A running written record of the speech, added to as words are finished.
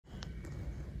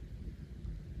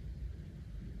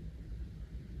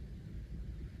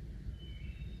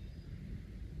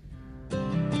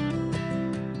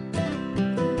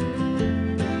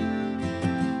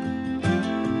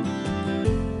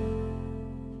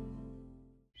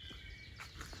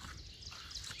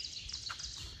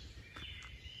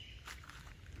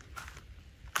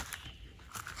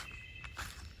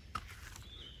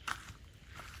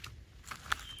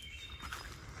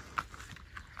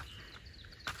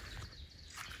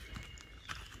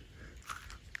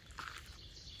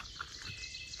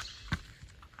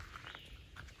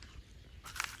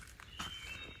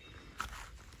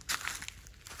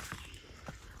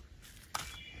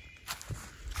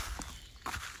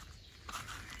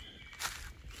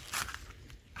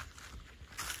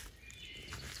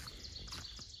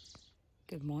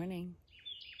Good morning.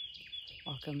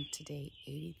 Welcome to day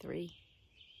 83.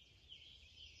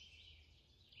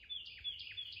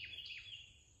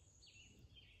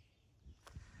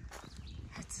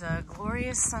 It's a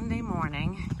glorious Sunday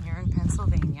morning here in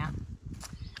Pennsylvania,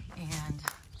 and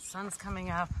the sun's coming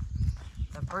up.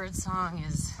 The bird song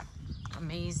is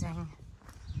amazing.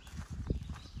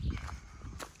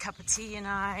 Cup of tea and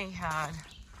I had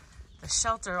the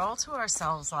shelter all to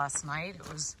ourselves last night.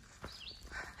 It was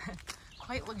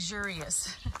quite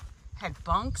luxurious. Had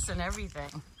bunks and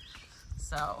everything.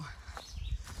 So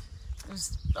it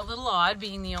was a little odd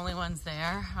being the only ones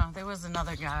there. There was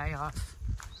another guy off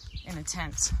in a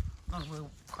tent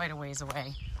quite a ways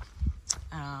away.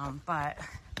 But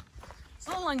it's a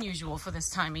little unusual for this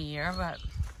time of year, but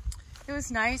it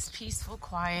was nice, peaceful,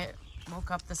 quiet. Woke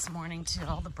up this morning to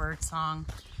all the bird song,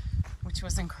 which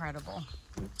was incredible.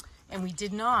 And we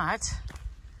did not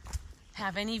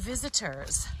have any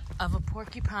visitors of a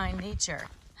porcupine nature,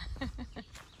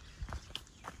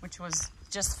 which was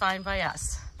just fine by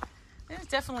us. There's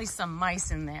definitely some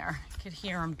mice in there. Could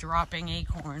hear them dropping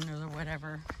acorn or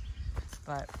whatever,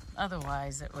 but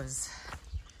otherwise it was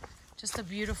just a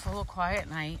beautiful, quiet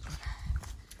night.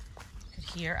 Could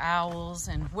hear owls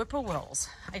and whippoorwills.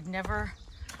 I'd never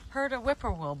heard a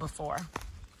whippoorwill before.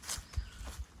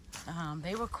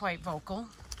 They were quite vocal.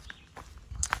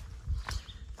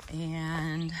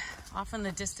 And off in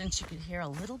the distance, you could hear a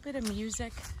little bit of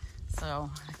music. So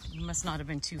you must not have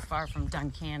been too far from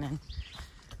Duncannon.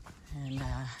 And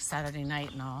Saturday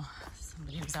night and all,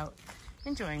 somebody was out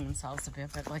enjoying themselves a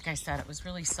bit. But like I said, it was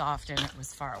really soft and it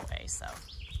was far away. So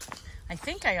I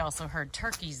think I also heard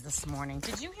turkeys this morning.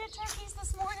 Did you hear turkeys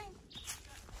this morning?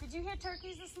 Did you hear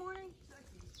turkeys this morning?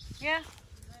 Yeah?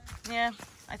 Yeah.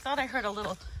 I thought I heard a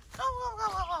little.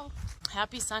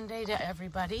 Happy Sunday to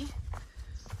everybody.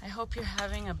 I hope you're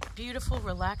having a beautiful,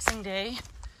 relaxing day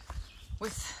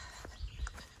with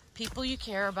people you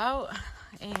care about,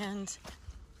 and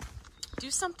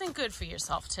do something good for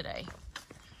yourself today.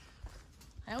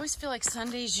 I always feel like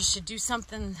Sundays you should do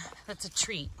something that's a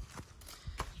treat.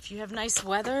 If you have nice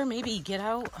weather, maybe get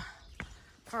out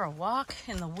for a walk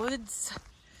in the woods,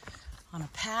 on a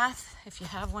path, if you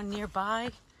have one nearby,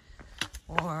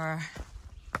 or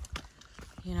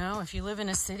you know, if you live in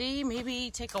a city,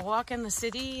 maybe take a walk in the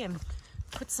city and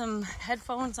put some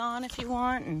headphones on if you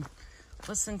want and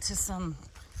listen to some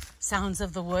sounds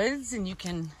of the woods, and you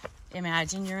can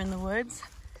imagine you're in the woods.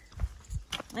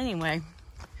 Anyway,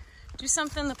 do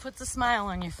something that puts a smile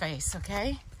on your face,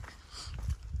 okay?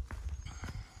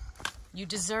 You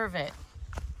deserve it.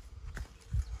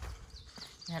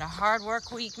 You had a hard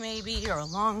work week maybe, or a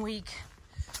long week,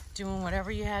 doing whatever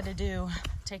you had to do,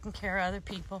 taking care of other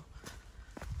people.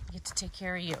 You get to take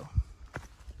care of you.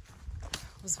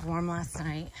 It was warm last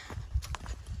night.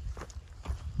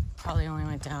 Probably only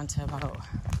went down to about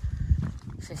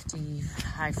 50,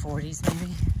 high 40s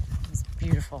maybe. It was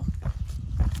beautiful.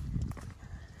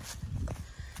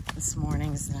 This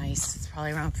morning's nice. It's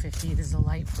probably around 50. There's a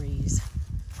light breeze.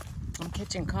 I'm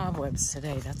catching cobwebs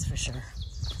today, that's for sure.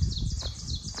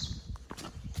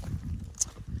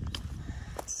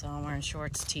 So I'm wearing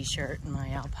shorts, t-shirt, and my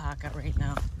alpaca right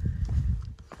now.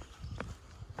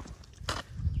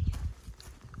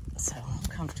 So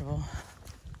comfortable.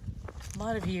 A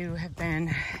lot of you have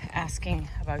been asking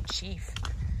about Chief.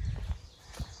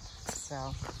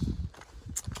 So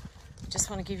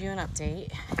just want to give you an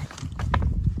update.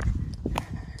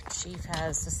 Chief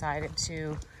has decided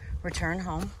to return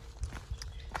home.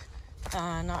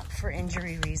 Not for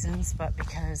injury reasons, but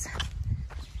because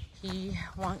he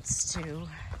wants to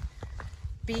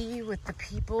be with the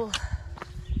people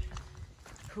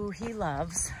who he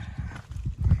loves,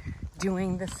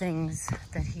 doing the things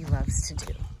that he loves to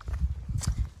do.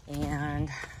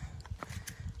 And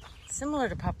similar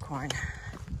to popcorn,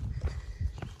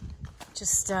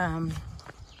 just has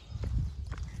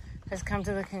come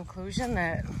to the conclusion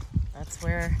that that's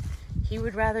where he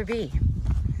would rather be.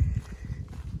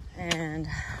 And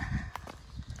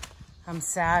I'm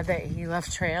sad that he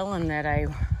left trail and that I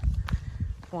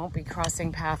won't be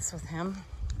crossing paths with him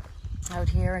out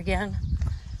here again,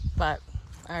 but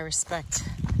I respect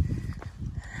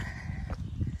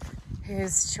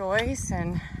his choice,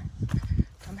 and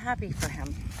I'm happy for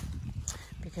him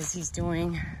because he's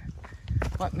doing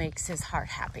what makes his heart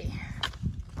happy,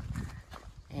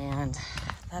 and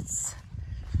that's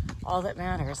all that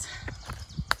matters.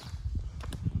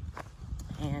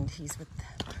 And he's with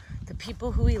the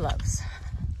people who he loves,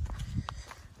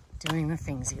 doing the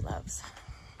things he loves.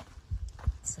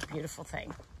 It's a beautiful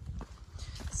thing.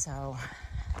 So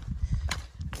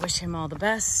wish him all the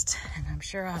best, and I'm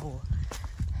sure I will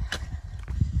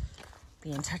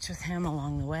be in touch with him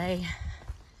along the way.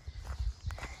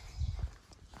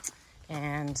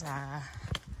 And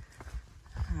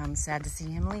I'm sad to see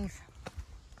him leave.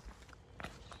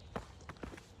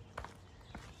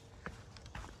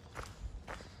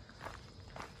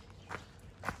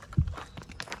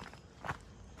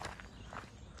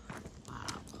 Wow,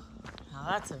 now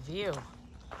that's a view.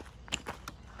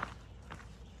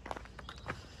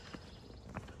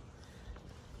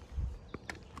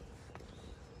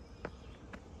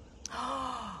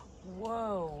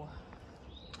 Whoa,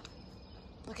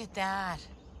 look at that.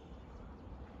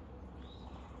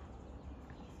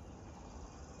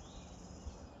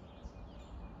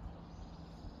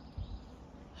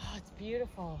 Oh, it's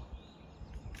beautiful.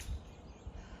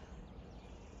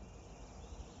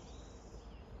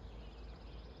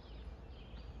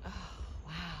 Oh,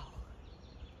 wow.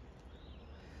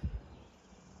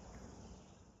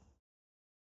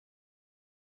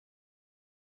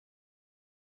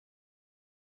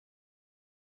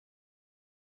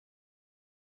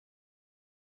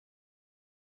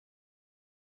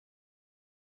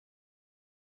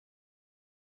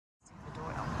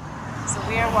 So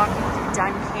we are walking through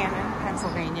Duncannon,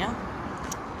 Pennsylvania,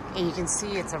 and you can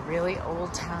see it's a really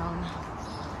old town.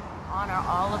 Honor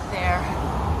all of their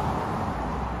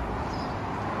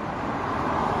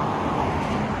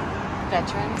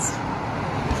veterans,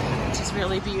 which is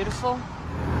really beautiful.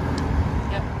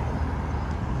 Yep.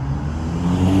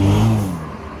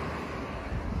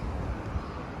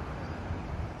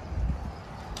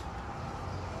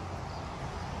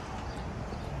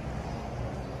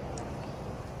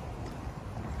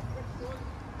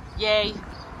 Yay.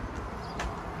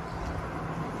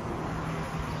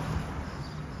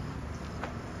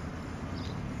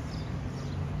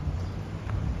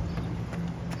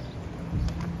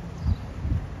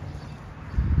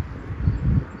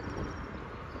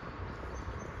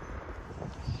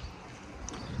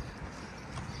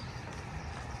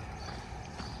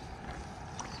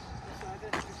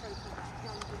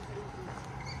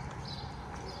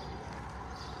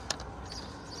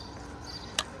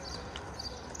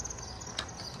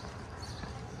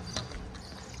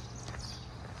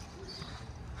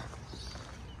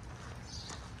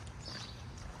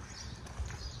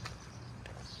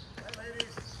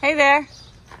 Hey there.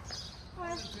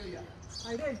 Hi.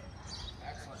 How you doing?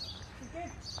 Excellent. You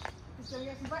good? Just going to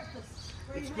get some breakfast.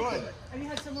 It's good. Have you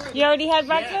had some already? You already had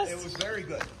Yeah, breakfast? it was very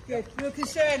good. Good. We were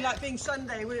concerned, like being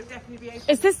Sunday, would it definitely be open?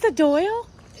 Is this the Doyle?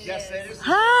 Yes, it is.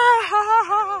 Hi, ha, ha,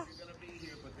 ha. You're going to be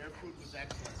here, but their food was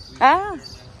excellent. Ah,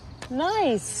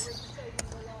 nice.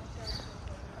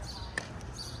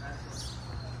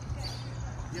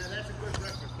 Yeah, that's a good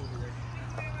breakfast over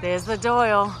there. There's the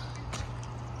Doyle.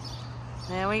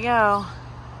 There we go.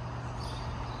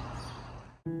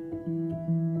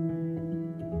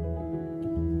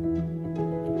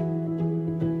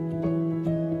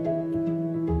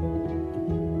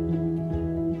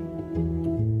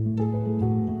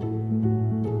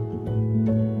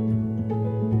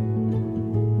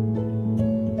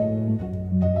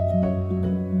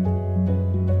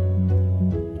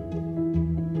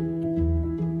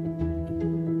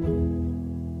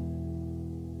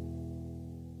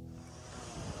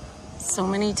 So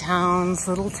many towns,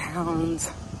 little towns,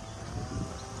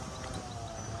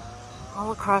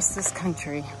 all across this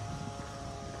country.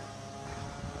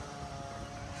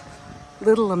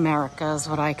 Little America is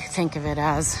what I think of it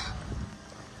as.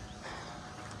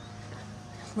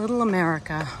 Little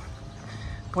America,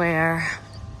 where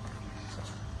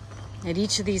at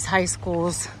each of these high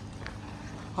schools,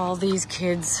 all these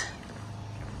kids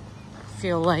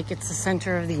feel like it's the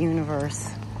center of the universe.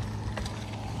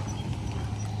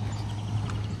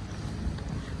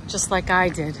 Just like I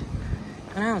did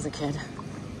when I was a kid.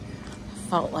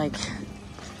 Felt like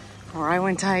where I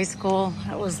went to high school,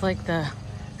 that was like the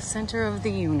center of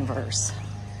the universe.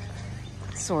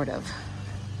 Sort of.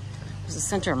 It was the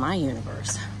center of my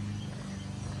universe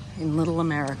in Little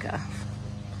America.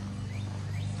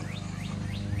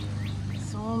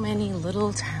 So many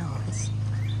little towns.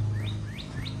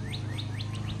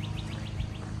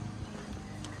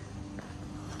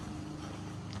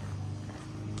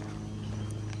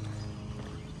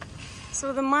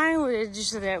 So the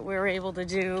mileage that we're able to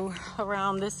do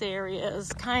around this area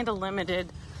is kind of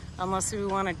limited unless we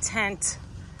want to tent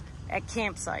at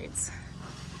campsites.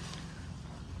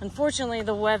 Unfortunately,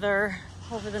 the weather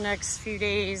over the next few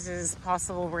days is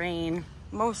possible rain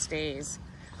most days.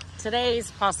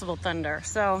 Today's possible thunder.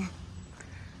 So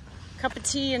Cup of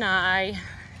Tea and I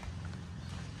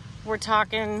were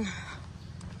talking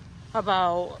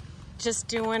about just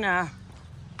doing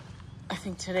I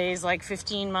think today's like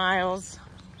 15 miles.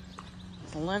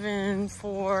 11,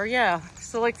 4, yeah.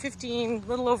 So like 15,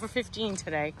 little over 15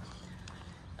 today.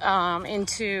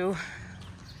 Into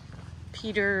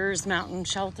Peter's Mountain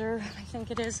Shelter, I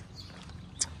think it is.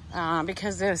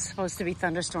 Because there's supposed to be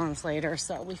thunderstorms later.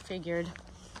 So we figured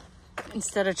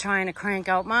instead of trying to crank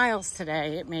out miles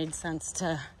today, it made sense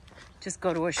to just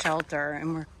go to a shelter.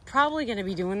 And we're probably going to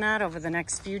be doing that over the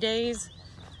next few days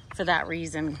for that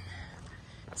reason.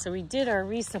 So we did our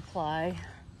resupply.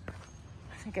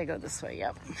 I think I go this way,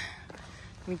 yep.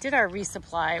 We did our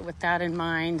resupply with that in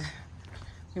mind.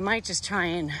 We might just try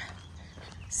and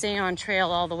stay on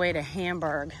trail all the way to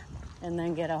Hamburg and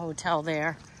then get a hotel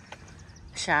there,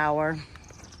 shower,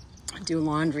 do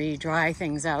laundry, dry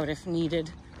things out if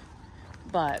needed.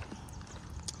 But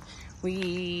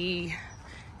in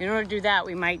order to do that,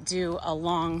 we might do a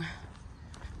long,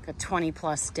 a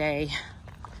 20+ day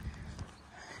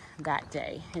that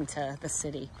day into the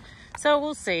city. So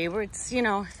we'll see. It's, you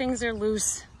know, things are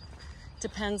loose.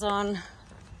 Depends on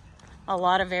a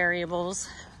lot of variables,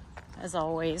 as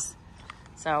always.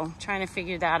 So trying to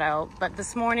figure that out. But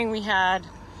this morning we had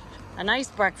a nice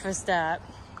breakfast at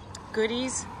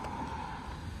Goodies.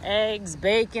 Eggs,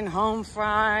 bacon, home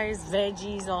fries,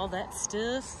 veggies, all that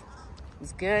stuff. It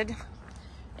was good.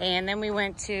 And then we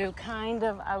went to Kind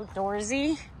of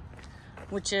Outdoorsy,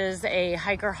 which is a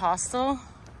hiker hostel.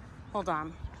 Hold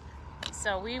on.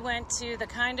 So we went to the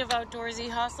Kind of Outdoorsy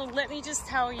hostel. Let me just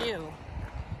tell you,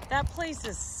 that place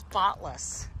is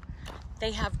spotless.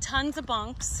 They have tons of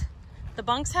bunks. The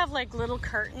bunks have like little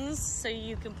curtains so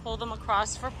you can pull them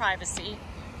across for privacy.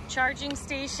 Charging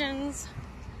stations.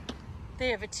 They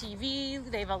have a TV,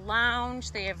 they have a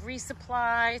lounge, they have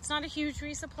resupply. It's not a huge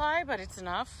resupply, but it's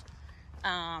enough.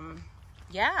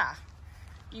 Yeah,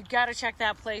 you gotta check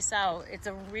that place out. It's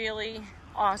a really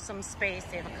awesome space.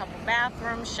 They have a couple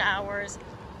bathrooms, showers.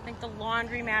 I think the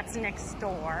laundromat's next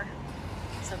door,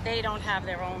 so they don't have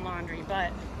their own laundry,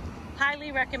 but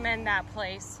highly recommend that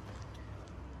place.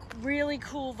 Really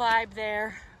cool vibe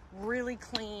there, really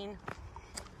clean.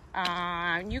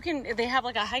 They have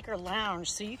like a hiker lounge,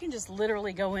 so you can just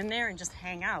literally go in there and just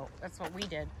hang out. That's what we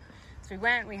did. So we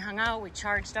went, we hung out, we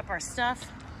charged up our stuff,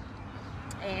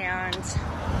 and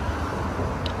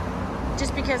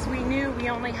just because we knew we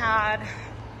only had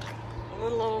a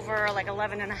little over like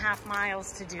 11.5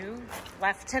 miles to do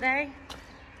left today,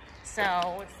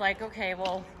 so it's like, okay,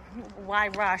 well, why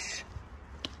rush?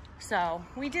 So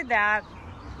we did that,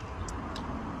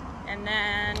 and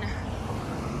then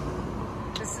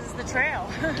this is the trail.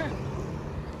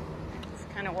 It's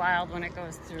kind of wild when it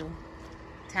goes through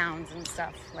towns and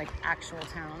stuff, like actual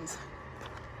towns.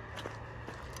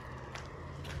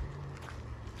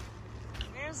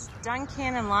 There's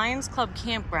Duncannon Lions Club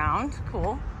Campground,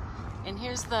 cool. And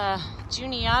here's the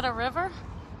Juniata River,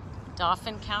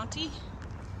 Dauphin County,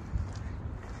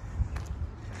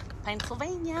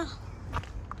 Pennsylvania.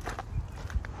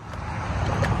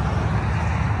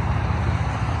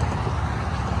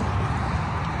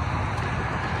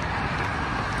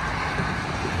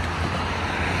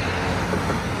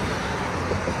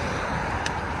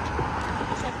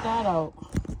 Out.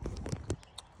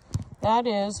 That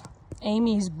is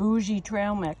Amy's Bougie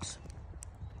Trail Mix.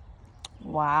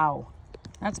 Wow,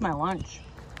 that's my lunch.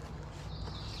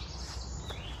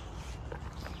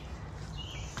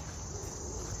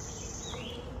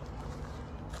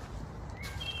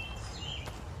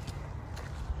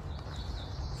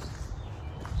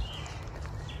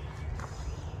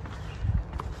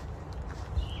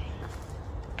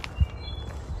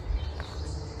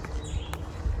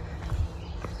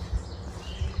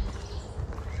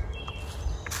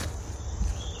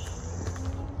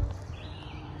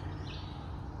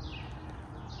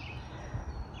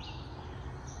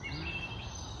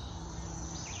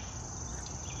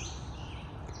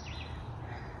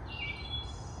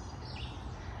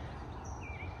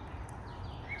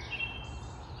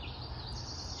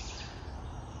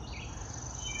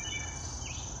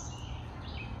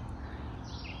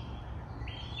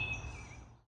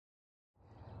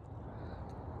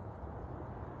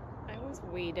 Was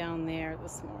way down there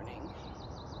this morning,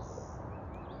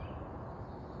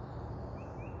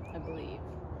 I believe.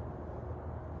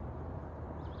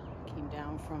 Came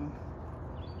down from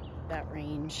that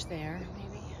range there,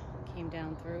 maybe. Came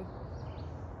down through.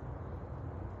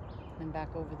 Then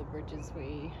back over the bridges where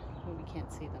we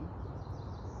can't see them.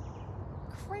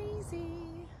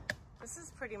 Crazy. This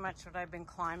is pretty much what I've been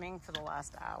climbing for the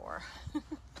last hour.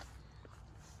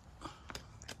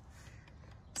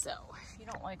 So, if you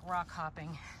don't like rock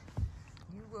hopping,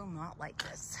 you will not like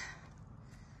this.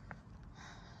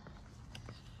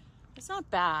 It's not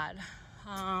bad.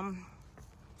 Let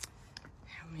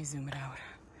me zoom it out.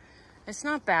 It's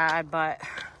not bad, but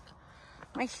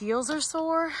my heels are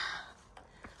sore.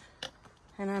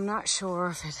 And I'm not sure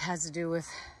if it has to do with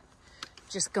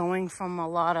just going from a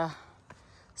lot of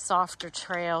softer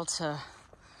trail to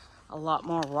a lot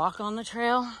more rock on the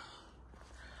trail.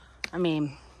 I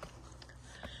mean,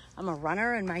 I'm a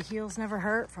runner and my heels never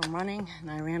hurt from running, and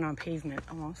I ran on pavement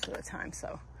most of the time,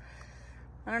 so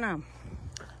I don't know.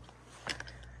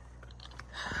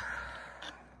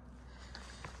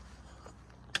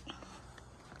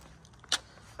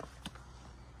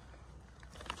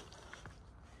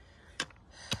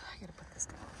 I gotta put this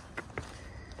down.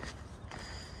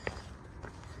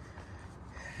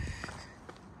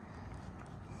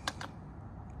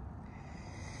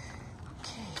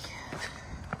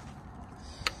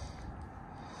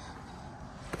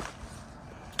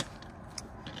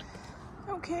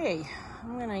 Okay,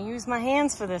 I'm gonna use my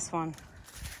hands for this one.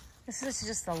 This is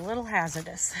just a little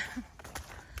hazardous.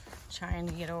 Trying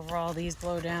to get over all these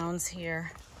blowdowns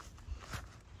here.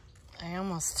 I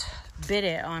almost bit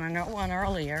it on one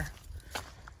earlier.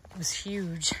 It was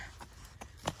huge.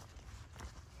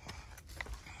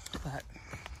 But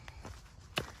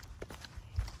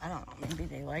I don't know, maybe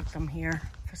they like them here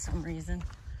for some reason.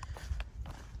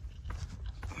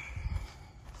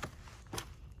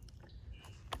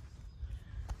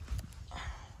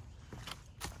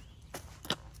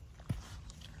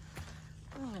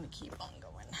 I'm gonna keep on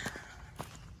going.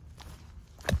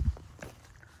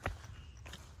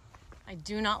 I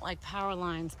do not like power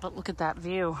lines, but look at that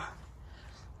view.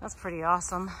 That's pretty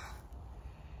awesome.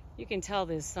 You can tell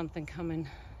there's something coming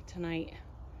tonight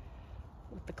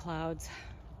with the clouds.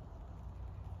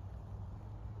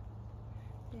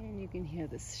 And you can hear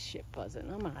this shit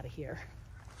buzzing. I'm out of here.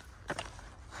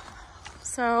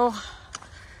 So,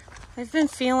 I've been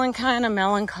feeling kind of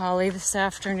melancholy this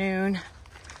afternoon.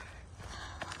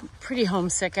 Pretty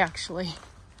homesick, actually.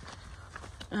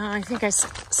 I think I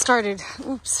started,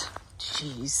 oops,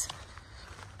 jeez.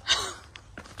 Oh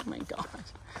my God.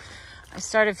 I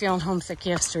started feeling homesick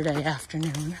yesterday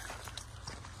afternoon.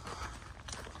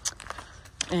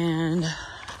 And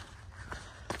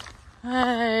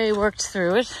I worked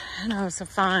through it, and I was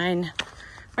fine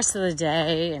rest of the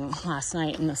day and last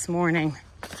night and this morning.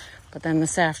 But then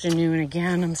this afternoon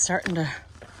again, I'm starting to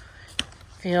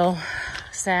feel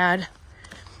sad.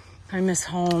 I miss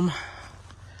home.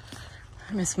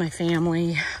 I miss my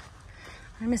family.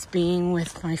 I miss being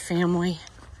with my family.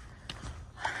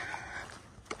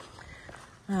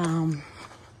 I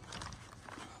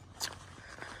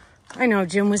know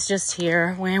Jim was just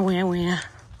here. Wah, wah, wah.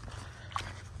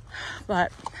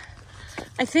 But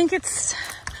I think it's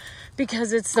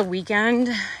because it's the weekend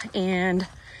and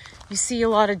you see a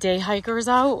lot of day hikers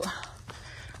out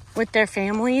with their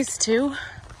families too.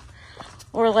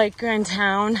 Or like in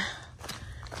town,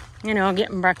 you know,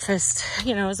 getting breakfast.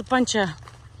 You know, there's a bunch of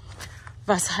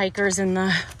us hikers in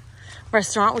the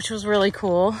restaurant, which was really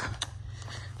cool.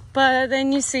 But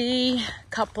then you see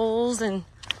couples and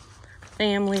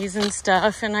families and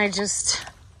stuff, and I just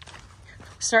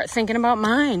start thinking about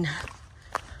mine.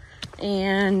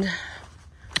 And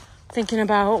thinking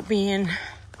about being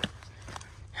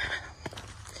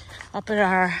up at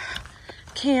our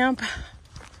camp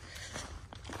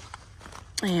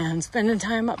and spending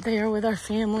time up there with our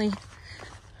family.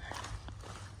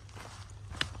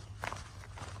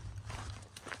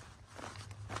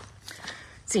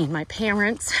 Seeing my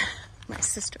parents, my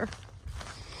sister,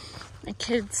 my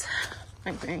kids,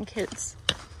 my grandkids.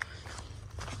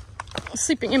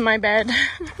 Sleeping in my bed.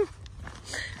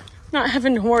 Not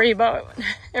having to worry about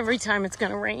every time it's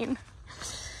gonna rain.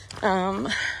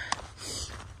 And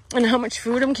how much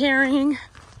food I'm carrying.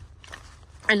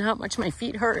 And how much my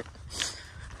feet hurt.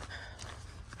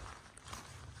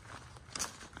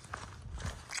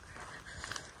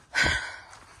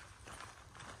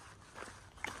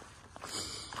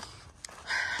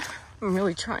 I'm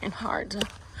really trying hard to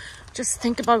just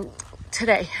think about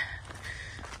today.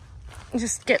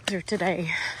 Just get through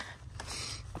today.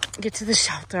 Get to the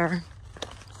shelter.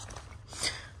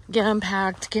 Get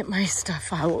unpacked. Get my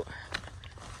stuff out.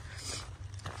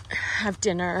 Have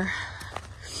dinner.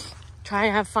 Try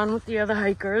to have fun with the other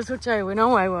hikers, which I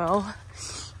know I will.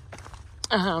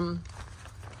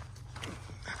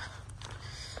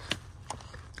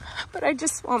 But I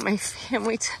just want my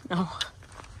family to know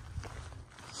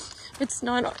it's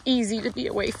not easy to be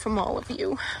away from all of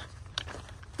you.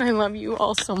 I love you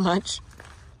all so much.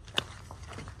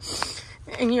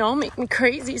 And you all make me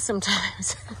crazy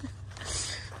sometimes.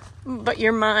 But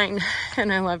you're mine,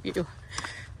 and I love you.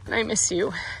 And I miss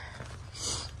you.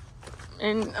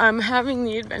 And I'm having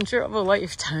the adventure of a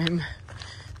lifetime.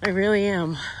 I really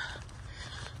am.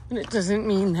 And it doesn't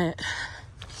mean that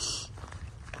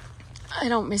I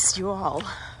don't miss you all.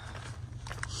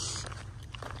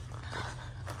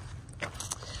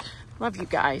 Love you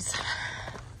guys.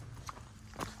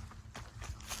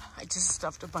 I just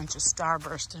stuffed a bunch of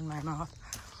Starburst in my mouth.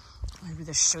 Maybe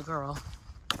the sugar will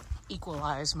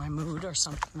equalize my mood or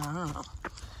something. I don't know.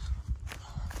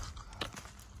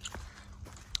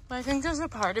 But I think there's a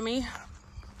part of me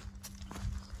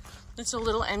that's a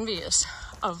little envious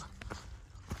of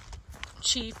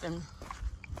Chief and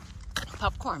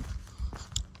Popcorn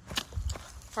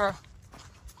for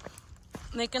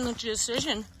making the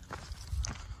decision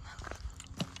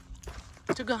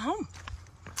to go home.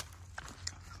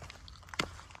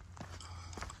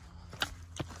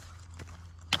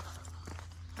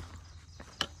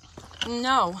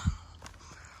 No,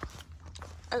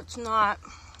 it's not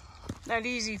that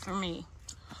easy for me.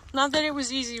 Not that it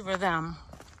was easy for them,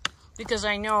 because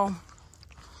I know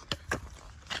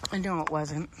it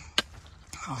wasn't.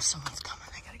 Oh, someone's coming.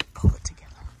 I gotta pull it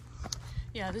together.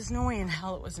 Yeah, there's no way in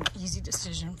hell it was an easy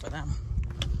decision for them.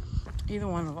 Either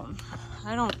one of them.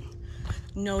 I don't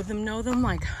know them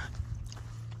like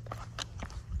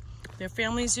their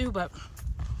families do, but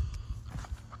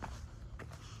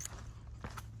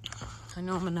I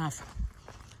know them enough.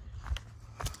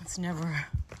 It's not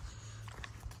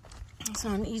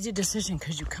an easy decision,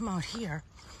 because you come out here,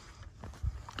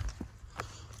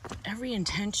 every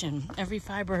intention, every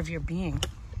fiber of your being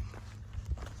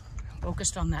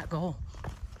focused on that goal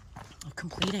of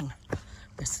completing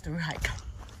this through hike.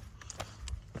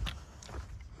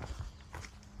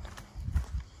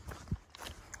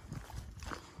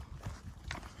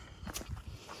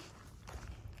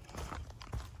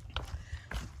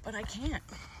 But I can't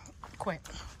quit.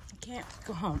 I can't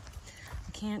go home.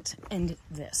 I can't end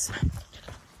this.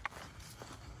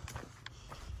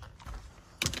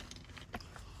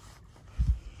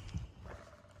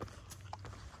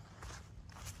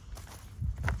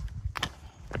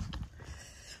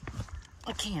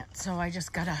 I can't, so I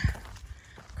just gotta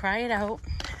cry it out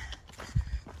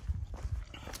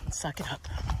and suck it up.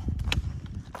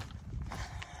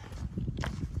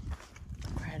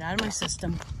 Cry it out of my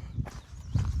system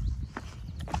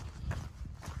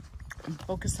and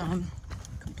focus on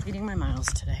completing my miles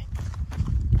today.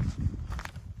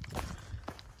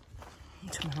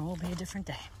 Tomorrow will be a different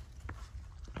day.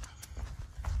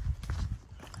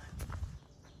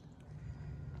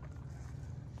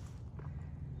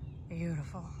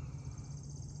 Beautiful.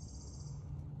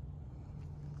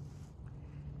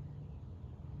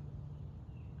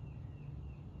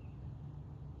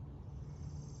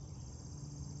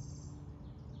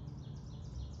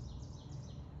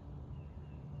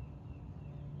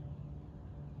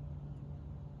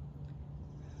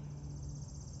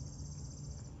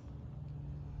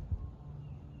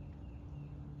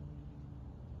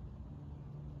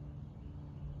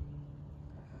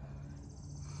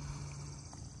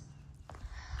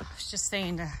 Just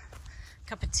saying to a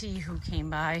cup of tea who came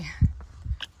by,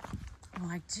 I'm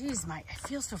like, geez, I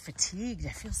feel so fatigued. I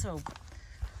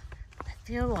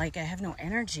feel like I have no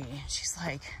energy. She's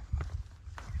like,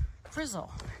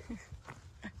 Frizzle,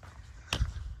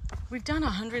 we've done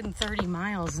 130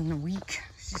 miles in a week,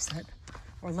 she said,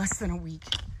 or less than a week.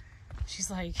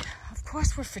 She's like, of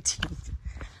course we're fatigued.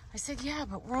 I said, yeah,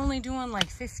 but we're only doing like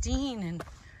 15, and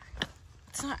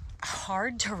it's not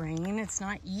hard terrain. It's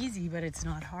not easy, but it's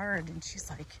not hard. And she's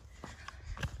like,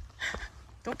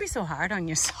 don't be so hard on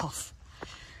yourself.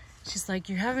 She's like,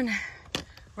 you haven't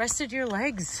rested your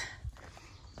legs,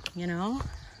 you know?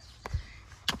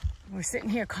 We're sitting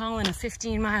here calling a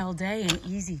 15-mile day an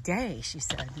easy day, she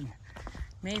said. And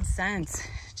made sense.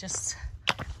 Just,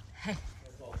 hey.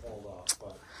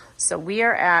 So we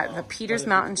are at the Peters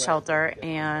Mountain Shelter,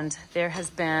 and there has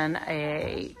been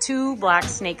 2 black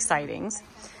snake sightings.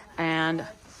 And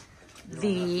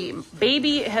the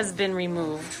baby has been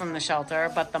removed from the shelter,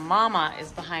 but the mama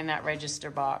is behind that register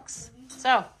box.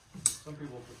 So,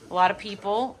 a lot of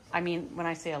people, I mean, when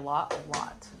I say a lot,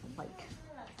 like,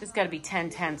 there's got to be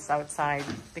 10 tents outside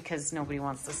because nobody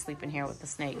wants to sleep in here with the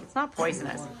snake. It's not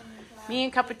poisonous. Me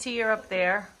and Cup of Tea are up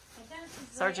there.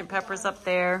 Sergeant Pepper's up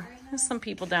there. There's some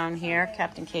people down here.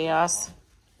 Captain Chaos.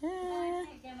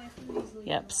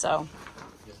 Yep, so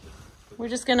we're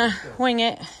just going to wing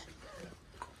it.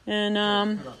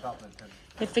 And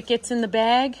if it gets in the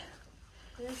bag,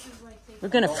 we're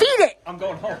going to feed it. I'm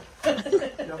going home.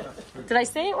 Did I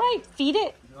say it right? Feed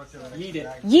it? Eat it.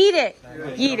 Yeet it.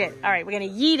 Yeet it. All right, we're going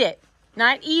to yeet it.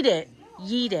 Not eat it.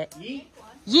 Yeet it. Yeet.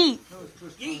 Yeet.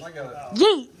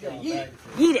 Yeet.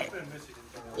 Yeet it.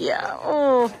 Yeah.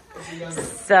 Oh.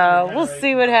 So we'll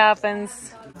see what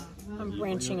happens. I'm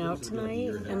branching out tonight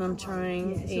and I'm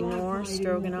trying a Knorr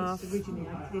stroganoff.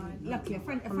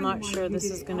 I'm not sure this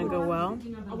is going to go well.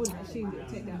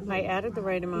 I added the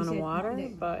right amount of water,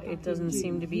 but it doesn't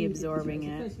seem to be absorbing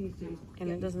it. And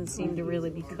it doesn't seem to really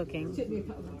be cooking.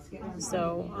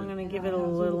 So I'm going to give it a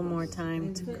little more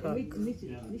time to cook.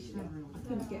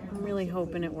 I'm really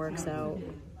hoping it works out.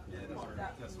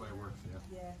 That's the way it works,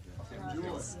 yeah.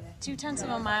 2/10 of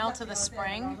a mile to the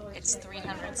spring. It's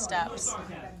 300 steps.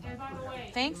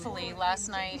 Thankfully, last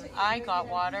night I got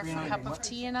water for Cup of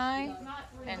Tea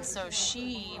and so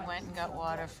she went and got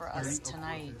water for us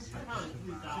tonight.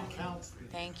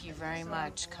 Thank you very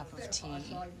much, Cup of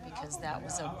Tea, because that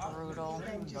was a brutal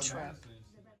trip.